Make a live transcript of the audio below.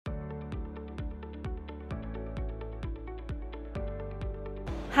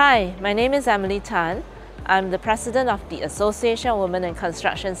Hi, my name is Emily Tan. I'm the President of the Association of Women in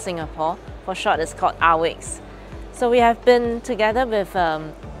Construction Singapore. For short, it's called AWiCS. So we have been together with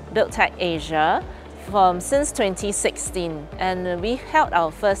BuildTech Asia since 2016, and we held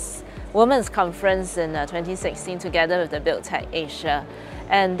our first Women's Conference in 2016 together with the BuildTech Asia.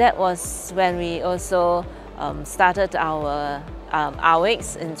 And that was when we also started our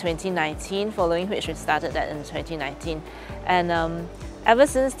AWiCS in 2019, following which we started that in 2019. And ever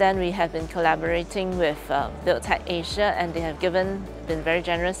since then, we have been collaborating with BuildTech Asia, and they have been very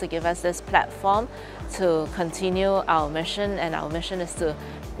generous to give us this platform to continue our mission, and our mission is to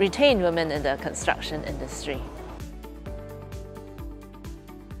retain women in the construction industry.